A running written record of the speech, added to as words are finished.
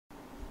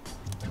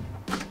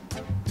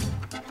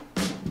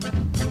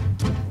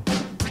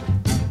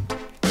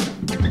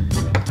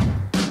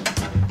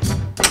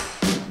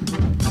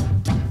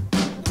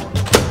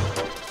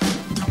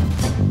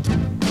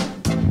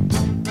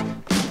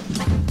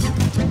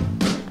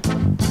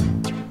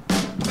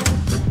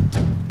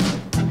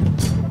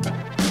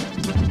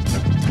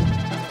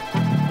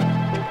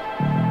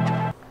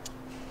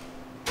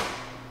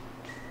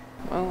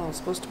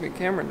supposed to be a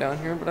camera down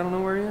here, but I don't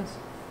know where he is.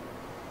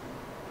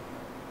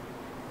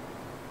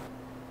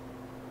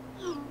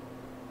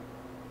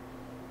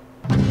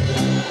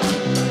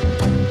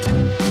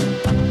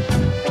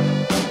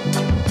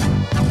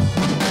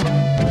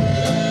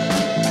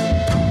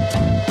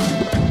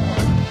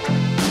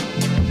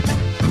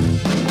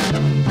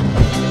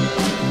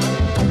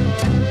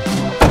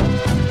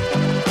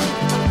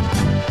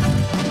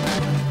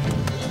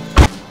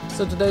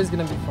 So today's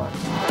gonna be fun.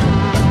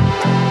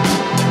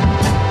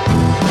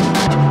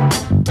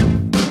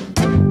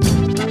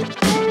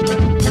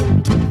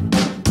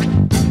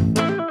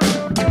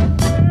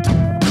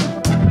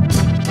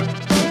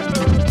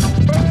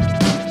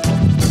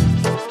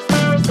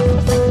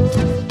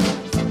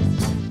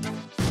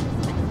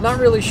 Not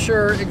really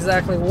sure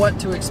exactly what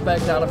to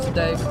expect out of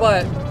today,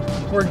 but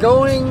we're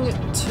going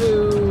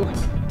to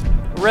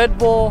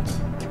Redbull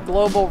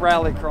Global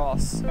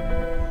Rallycross.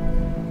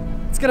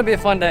 It's gonna be a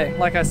fun day,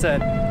 like I said.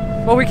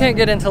 But we can't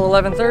get in until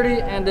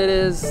 11:30 and it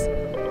is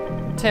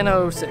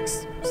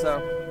 10:06,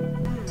 so.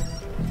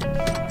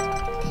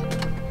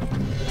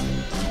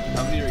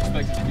 How many are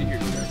expected to be here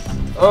today?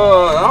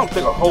 I don't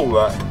think a whole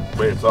lot,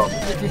 but it's awesome.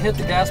 If you hit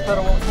the gas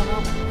pedal, won't come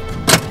out?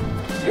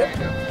 There you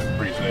go.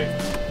 Pretty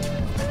safe.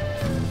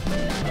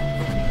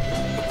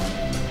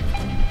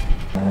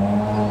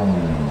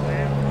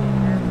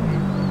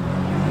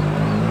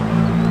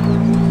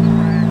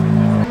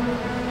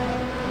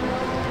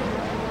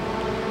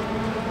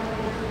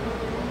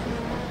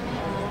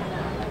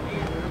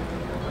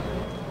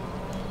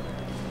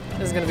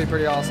 This is gonna be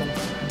pretty awesome.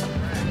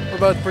 We're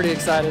both pretty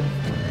excited.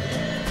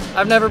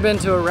 I've never been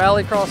to a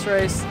rallycross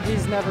race.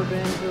 He's never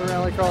been to a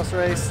rallycross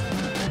race.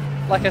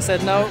 Like I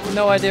said,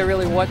 no idea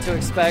really what to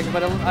expect,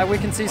 but we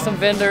can see some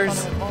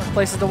vendors,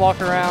 places to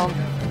walk around.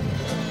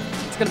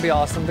 It's gonna be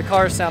awesome. The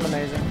cars sound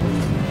amazing.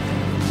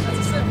 That's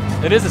a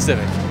Civic. It is a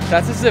Civic.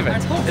 That's a Civic.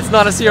 It's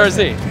not a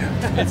CRZ.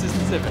 It's just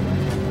a Civic.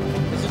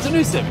 It's a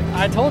new Civic.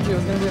 I told you it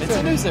was gonna be a Civic. It's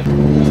a new Civic.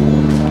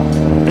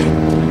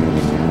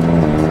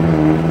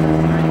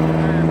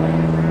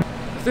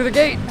 Through the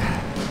gate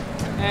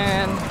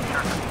and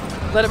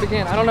let it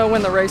begin. I don't know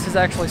when the races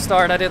actually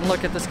start. I didn't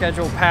look at the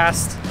schedule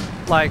past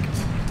like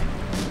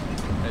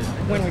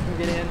when we can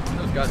get in.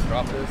 Those guys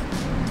drop this.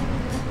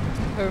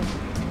 Who?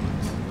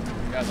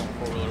 The guys on the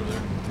 4-wheeler over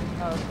there.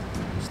 Oh,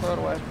 just throw it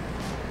away.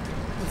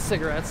 It's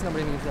cigarettes,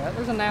 nobody needs that.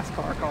 There's a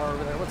NASCAR car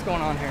over there. What's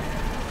going on here?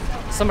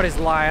 Somebody's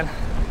lying.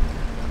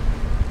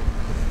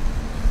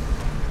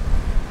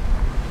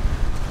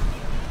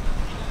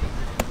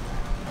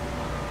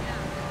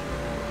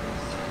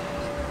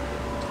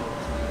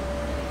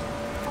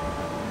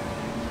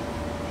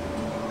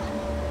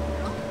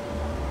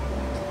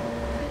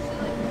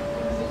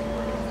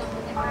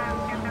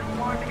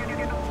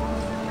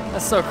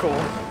 That's so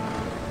cool.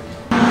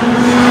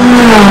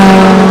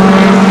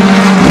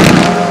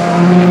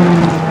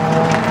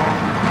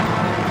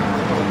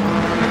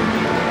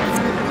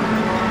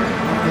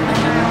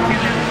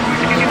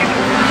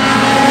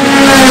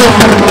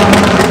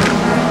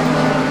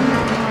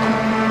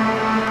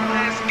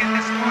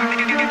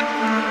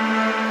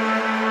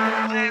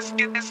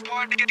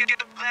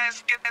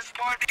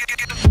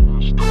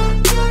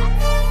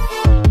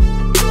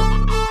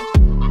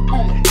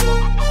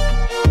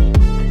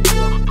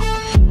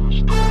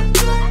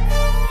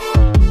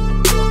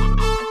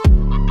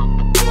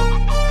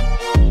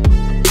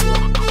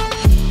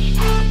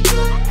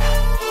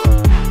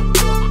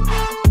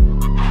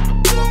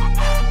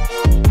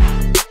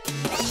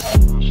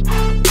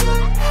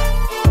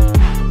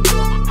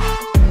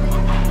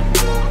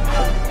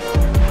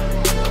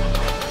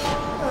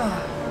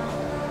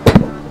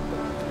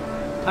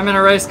 I'm in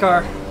a race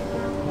car.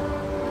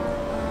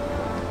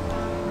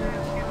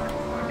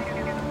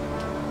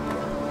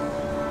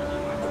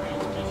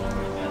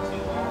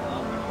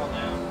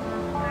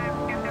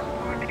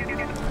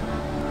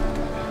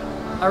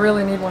 I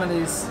really need one of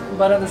these,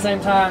 but at the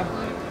same time,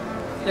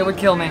 it would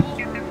kill me.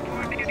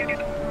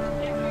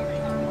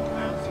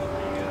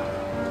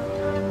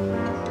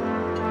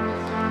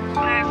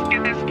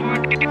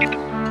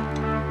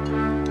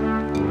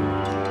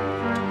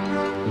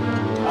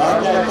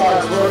 Okay,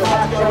 folks, we're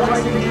about to go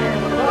racing again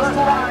for the first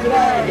time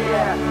today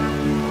here.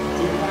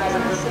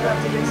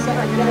 2017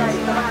 Saturday,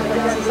 the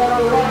race is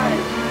underway.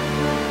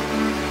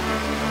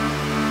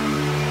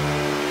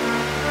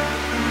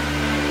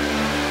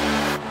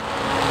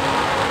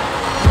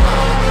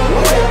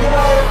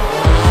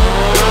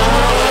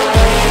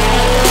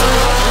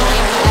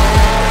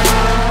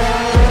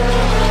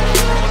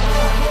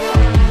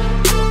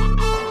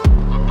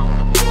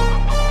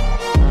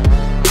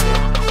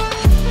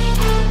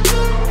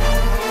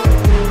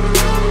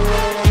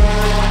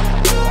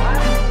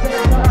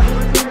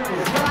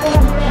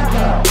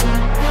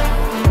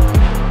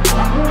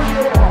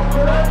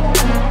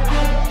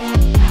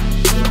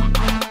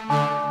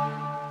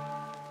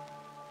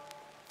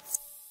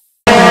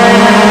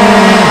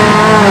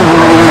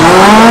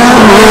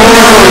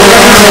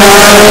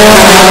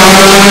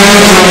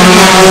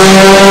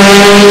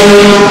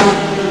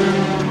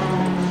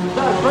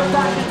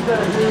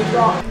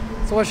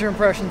 So what's your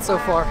impressions been so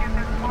far?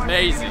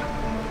 Amazing.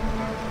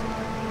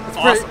 It's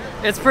Awesome.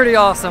 It's pretty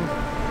awesome.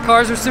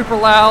 Cars are super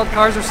loud,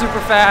 cars are super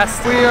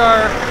fast. We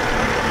are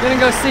gonna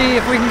go see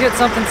if we can get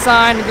something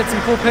signed and get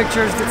some cool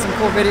pictures, get some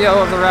cool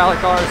video of the rally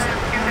cars.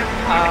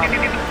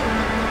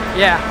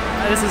 Yeah,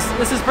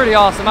 this is pretty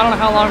awesome. I don't know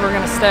how long we're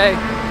gonna stay,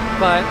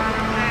 but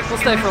we'll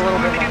stay for a little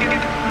bit longer.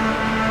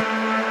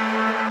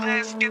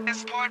 Let's get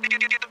this party,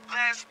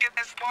 let's get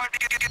this party.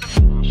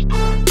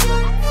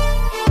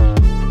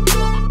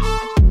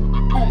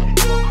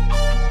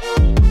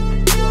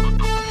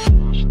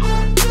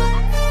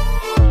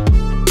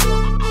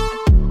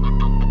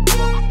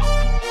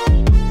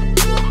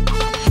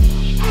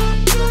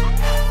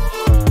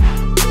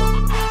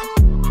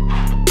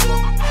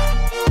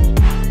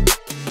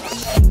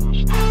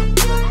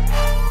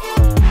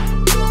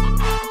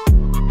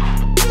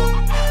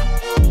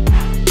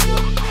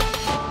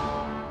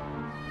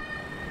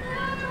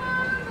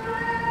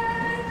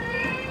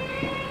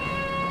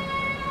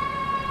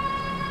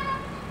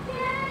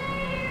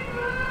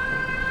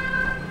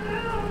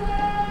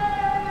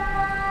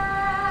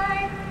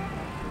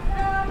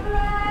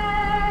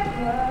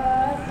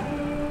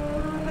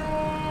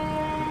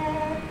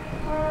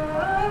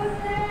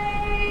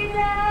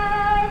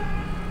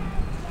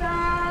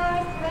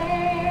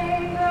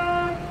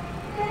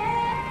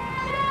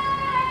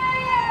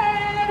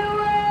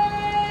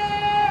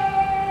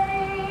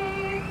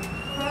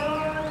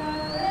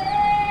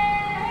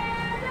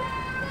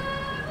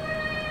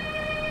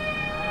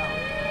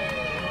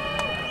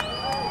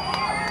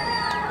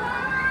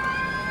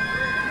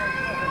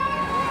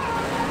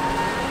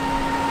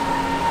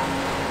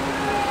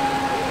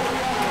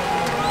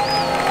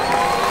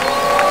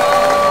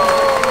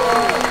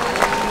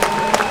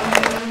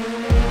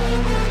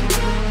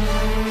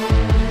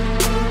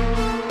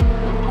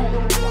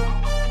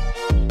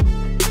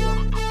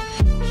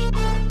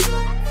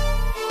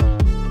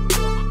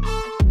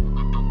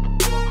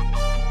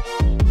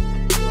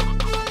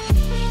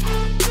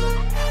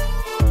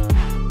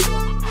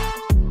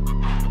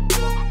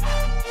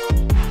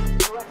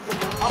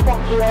 Up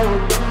on too early,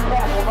 just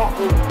careful not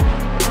to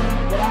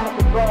get out of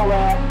control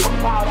there, put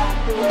power down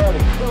too early.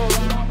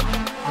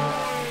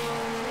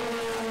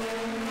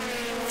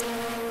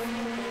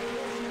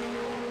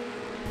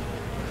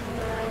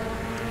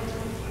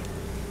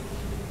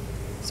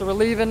 So we're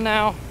leaving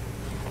now.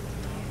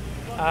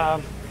 I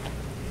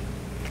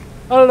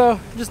don't know,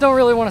 just don't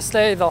really want to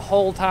stay the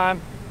whole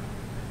time.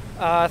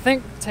 I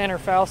think Tanner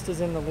Faust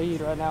is in the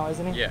lead right now,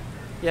 isn't he? Yeah.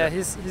 Yeah,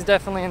 he's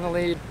definitely in the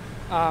lead.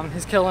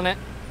 He's killing it.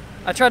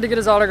 I tried to get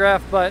his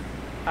autograph, but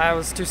I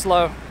was too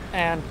slow.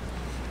 And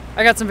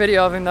I got some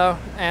video of him though,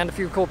 and a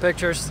few cool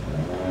pictures.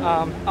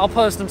 I'll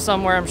post them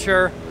somewhere, I'm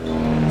sure.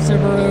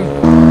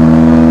 Subaru.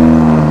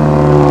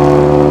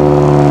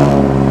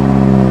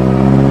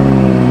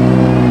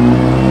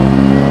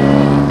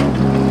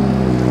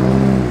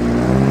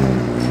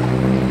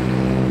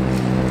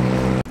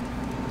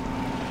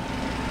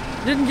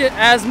 Didn't get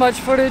as much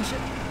footage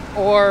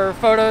or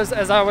photos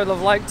as I would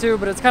have liked to,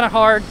 but it's kind of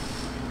hard.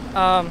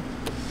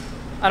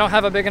 I don't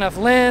have a big enough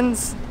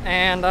lens,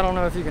 and I don't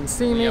know if you can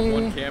see me. You have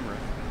one camera.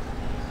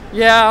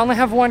 Yeah, I only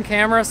have one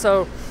camera,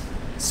 so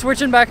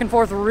switching back and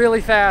forth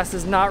really fast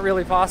is not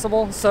really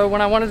possible. So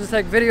when I wanted to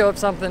take video of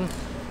something,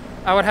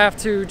 I would have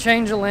to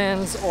change a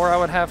lens, or I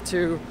would have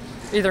to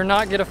either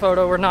not get a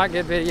photo or not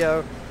get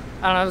video.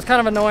 I don't know, it was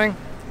kind of annoying.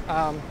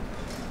 I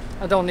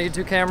don't need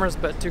two cameras,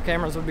 but two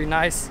cameras would be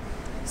nice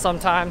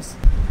sometimes.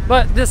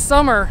 But this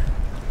summer,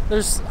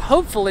 there's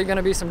hopefully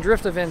gonna be some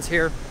drift events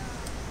here,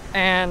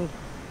 and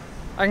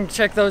I can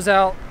check those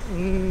out,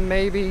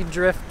 maybe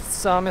drift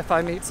some if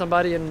I meet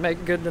somebody and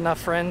make good enough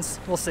friends.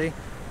 We'll see.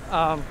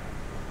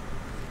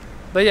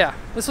 But yeah,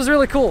 this was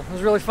really cool. It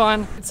was really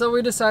fun. So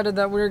we decided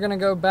that we were gonna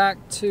go back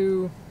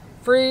to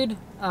Freed.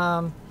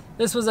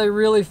 This was a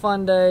really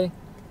fun day.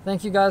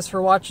 Thank you guys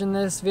for watching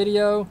this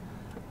video.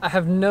 I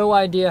have no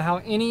idea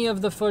how any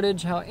of the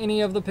footage, how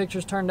any of the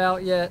pictures turned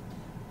out yet,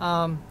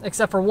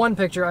 except for one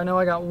picture. I know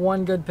I got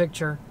one good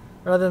picture.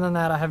 But other than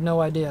that, I have no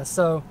idea.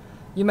 So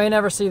you may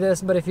never see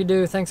this, but if you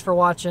do, thanks for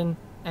watching,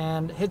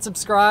 and hit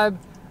subscribe.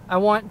 I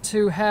want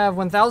to have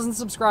 1,000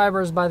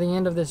 subscribers by the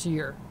end of this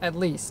year, at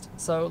least.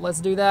 So let's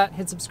do that.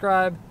 Hit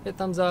subscribe, hit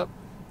thumbs up.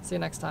 See you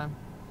next time.